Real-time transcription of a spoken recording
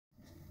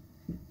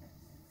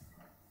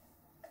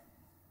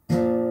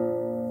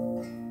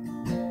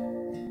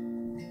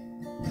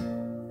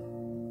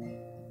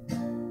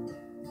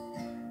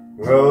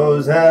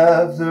rows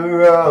after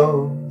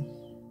rows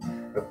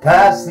of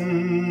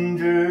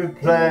passenger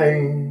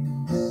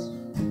planes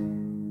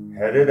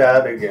headed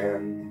out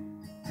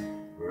again,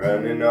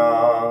 running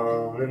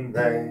all in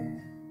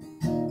vain.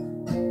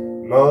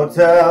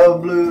 Motel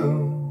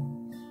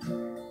blues,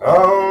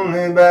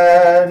 only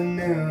bad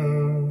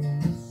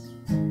news.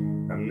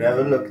 I'm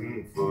never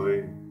looking for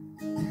you,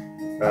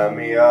 find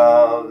me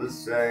all the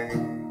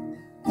same.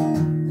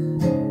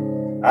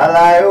 I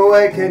lie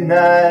awake at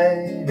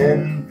night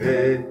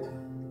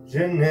envisioning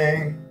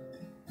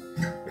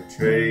a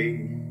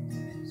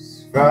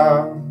trace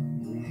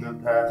from the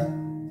past.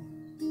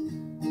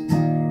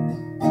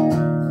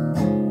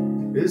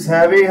 This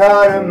heavy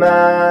heart of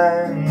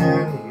mine,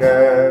 it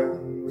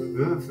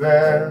never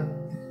fails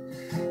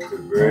to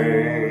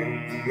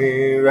bring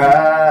me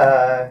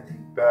right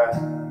back.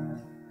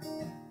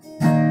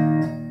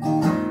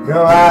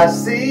 Now I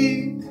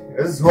see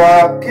us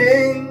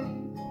walking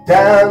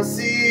down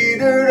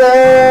Cedar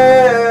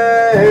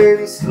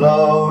Lane,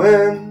 slow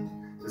in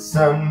the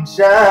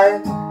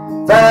sunshine,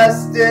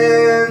 fast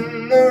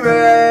in the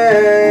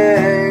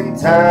rain.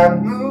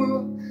 Time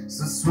moves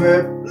so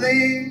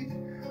swiftly,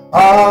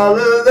 all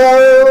of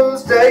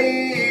those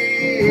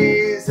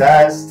days.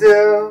 I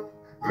still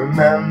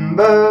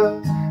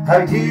remember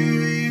how you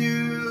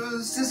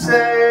used to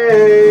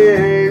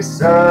say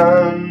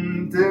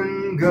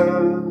something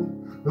good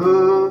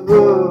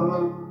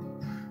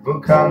will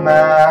come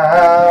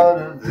out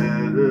of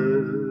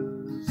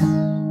this.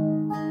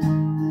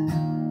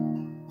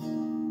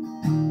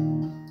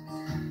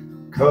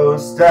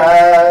 Coast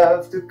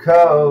after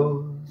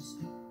coast,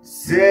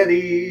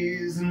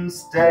 cities and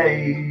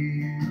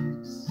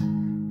states,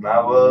 my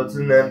world's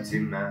an empty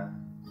map,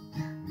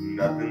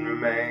 nothing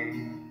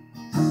remains.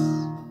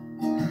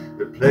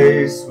 The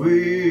place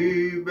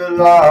we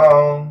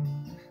belong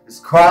is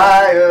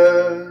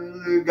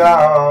quietly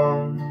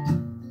gone.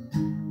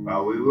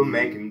 While we were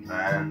making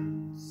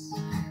plans,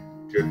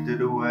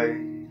 drifted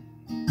away.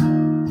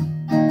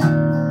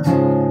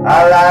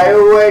 I lie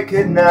awake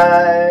at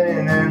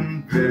night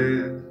envisioning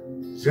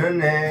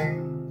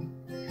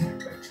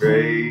a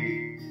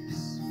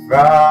trace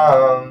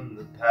from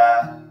the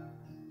past.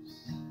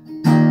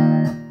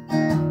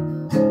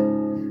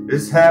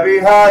 This heavy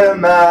heart of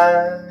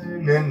mine,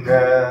 it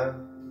never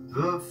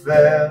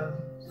fails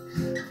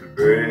to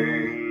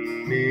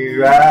bring me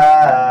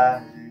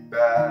right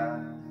back.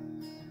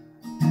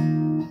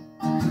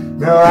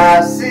 Now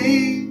I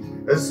see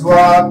us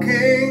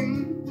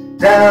walking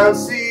down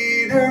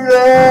Cedar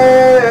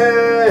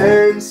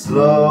Lane,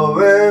 slow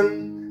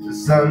in the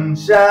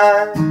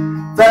sunshine,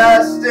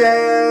 fast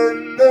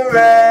in the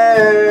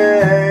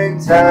rain.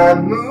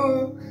 Time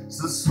moves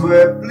so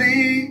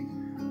swiftly,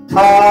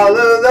 all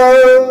of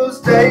those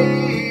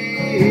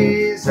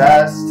days.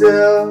 I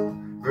still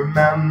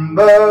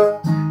remember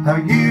how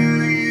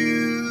you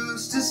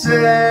used to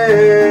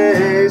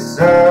say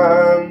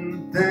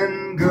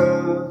something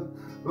good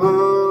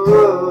will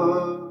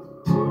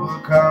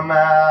come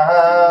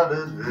out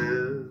of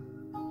this.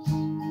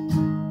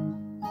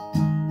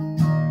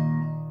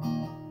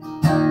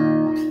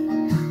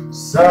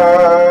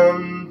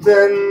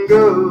 Something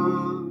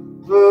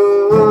good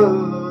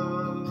will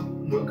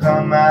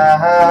come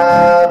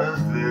out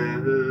of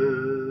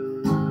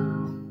this.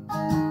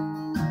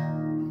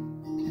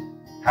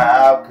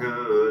 How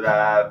could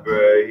I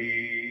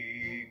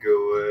break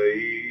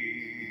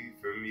away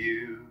from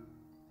you?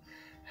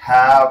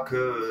 How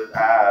could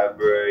I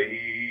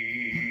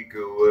break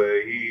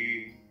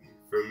away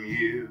from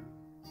you?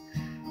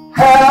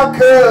 How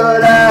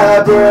could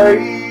I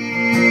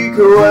break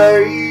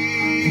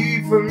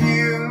away from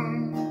you?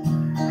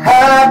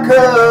 How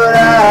could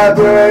I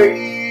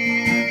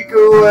break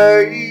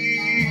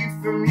away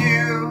from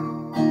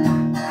you?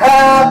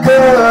 How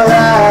could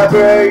I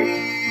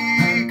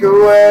break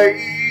away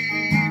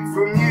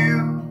from you?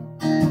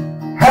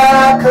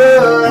 How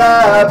could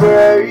I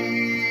break